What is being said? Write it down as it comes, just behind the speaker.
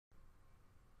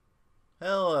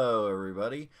Hello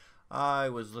everybody. I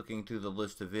was looking through the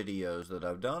list of videos that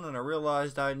I've done and I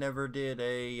realized I never did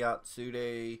a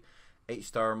Yatsude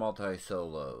 8-star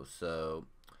multi-solo. So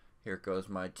here goes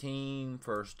my team.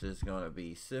 First is going to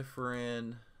be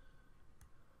Sifrin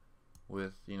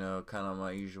with, kind of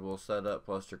my usual setup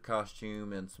plus her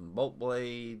costume and some bolt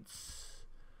blades.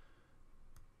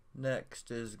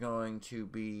 Next is going to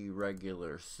be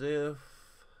regular Sif.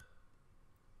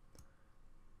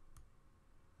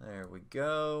 There we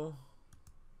go.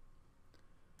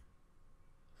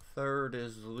 Third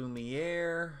is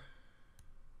Lumiere.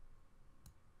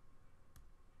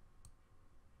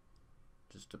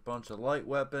 Just a bunch of light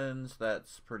weapons.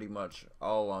 That's pretty much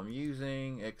all I'm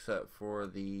using except for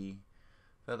the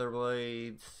feather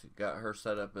blades. Got her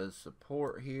set up as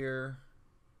support here.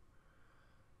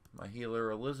 My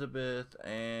healer Elizabeth,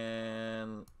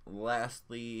 and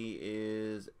lastly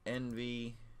is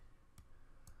Envy,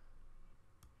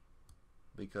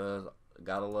 because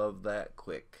gotta love that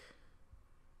quick.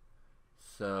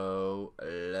 So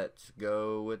let's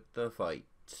go with the fight.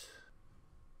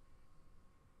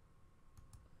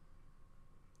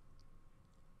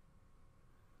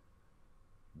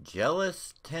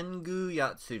 Jealous Tengu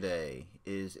Yatsude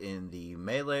is in the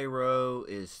melee row,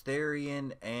 is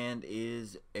Therian, and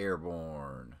is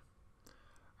airborne.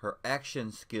 Her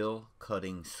action skill,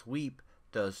 Cutting Sweep,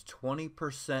 does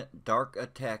 20% dark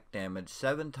attack damage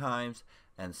 7 times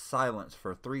and silence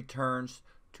for 3 turns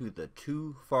to the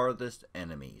 2 farthest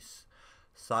enemies.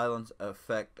 Silence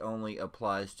effect only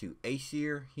applies to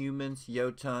Aesir, humans,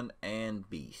 Jotun, and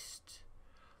Beast.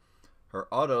 Her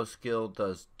auto skill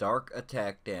does dark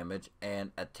attack damage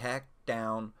and attack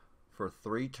down for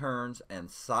 3 turns and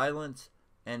silence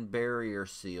and barrier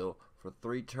seal for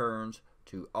 3 turns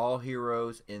to all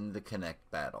heroes in the connect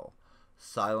battle.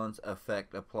 Silence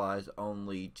effect applies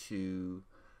only to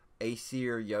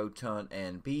Aesir, Jotun,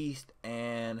 and Beast,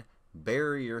 and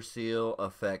barrier seal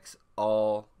affects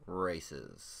all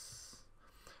races.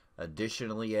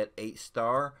 Additionally, at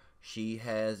 8-star, she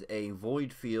has a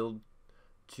void field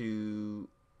to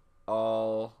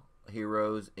all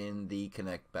heroes in the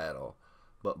connect battle,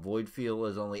 but void field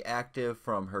is only active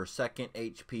from her 2nd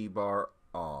HP bar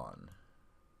on.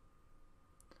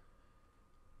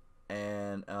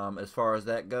 And as far as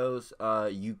that goes,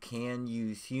 you can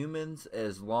use humans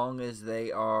as long as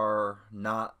they are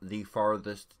not the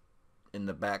farthest in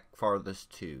the back farthest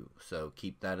 2. So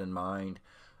keep that in mind.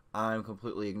 I'm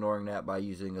completely ignoring that by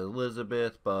using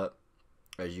Elizabeth, but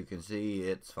as you can see,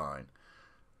 it's fine.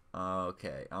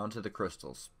 Okay, on to the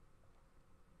crystals.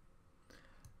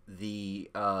 The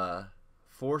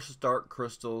Force Dark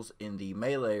crystals in the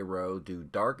melee row do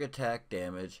dark attack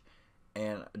damage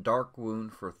and dark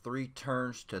wound for 3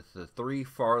 turns to the 3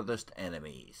 farthest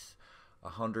enemies.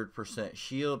 100%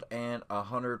 shield and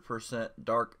 100%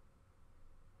 dark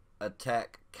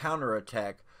attack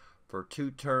counterattack for 2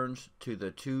 turns to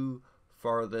the 2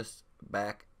 farthest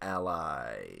back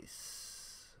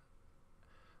allies,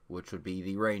 which would be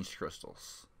the ranged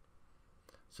crystals.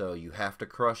 So you have to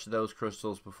crush those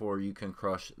crystals before you can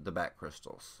crush the back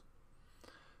crystals.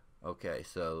 Okay,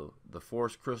 so the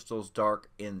Force Crystals Dark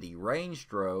in the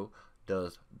ranged row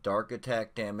does dark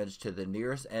attack damage to the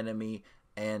nearest enemy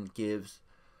and gives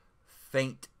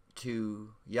Feint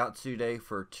to Yatsude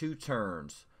for 2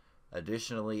 turns.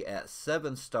 Additionally, at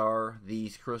 7-star,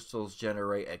 these crystals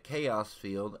generate a chaos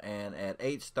field, and at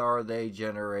 8-star, they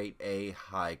generate a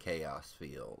high chaos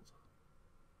field.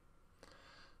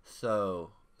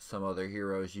 So, some other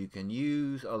heroes you can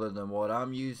use other than what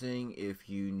I'm using. If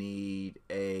you need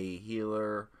a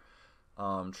healer,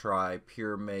 try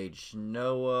Pure Mage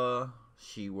Noah.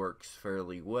 She works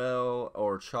fairly well.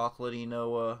 Or Chocolatey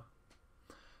Noah.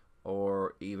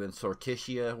 Or even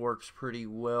Sortitia works pretty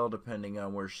well depending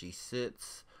on where she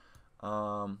sits.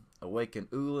 Awakened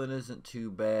Ulan isn't too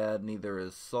bad. Neither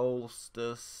is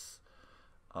Solstice.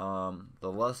 The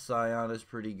Lust Scion is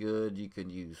pretty good. You can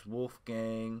use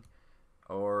Wolfgang.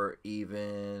 Or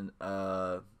even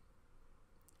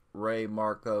Ray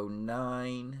Marco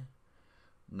 9.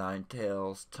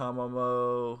 Ninetales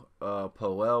Tamamo.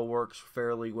 Poel works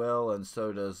fairly well, and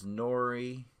so does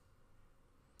Nori.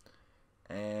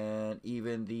 And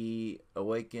even the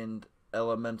Awakened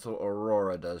Elemental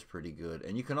Aurora does pretty good.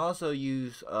 And you can also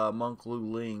use Monk Lu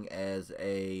Ling as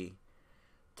a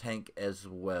tank as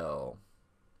well.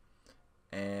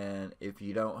 And if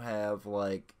you don't have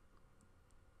like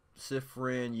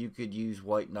Sifrin, you could use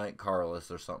White Knight Carlos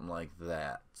or something like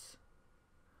that.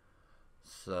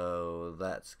 So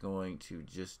that's going to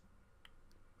just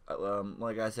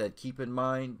like I said, keep in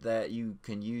mind that you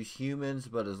can use humans,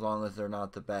 but as long as they're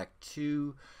not the back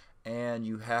 2, and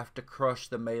you have to crush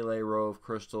the melee row of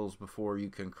crystals before you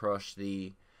can crush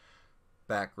the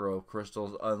back row of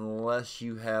crystals, unless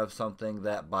you have something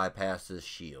that bypasses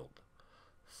shield.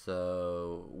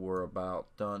 So we're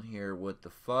about done here with the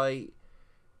fight,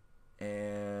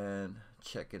 and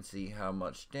check and see how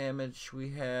much damage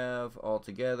we have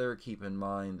altogether. Keep in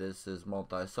mind this is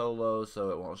multi-solo, so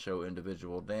it won't show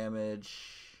individual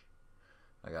damage.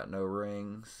 I got no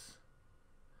rings.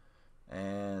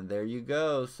 And there you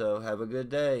go. So have a good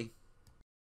day.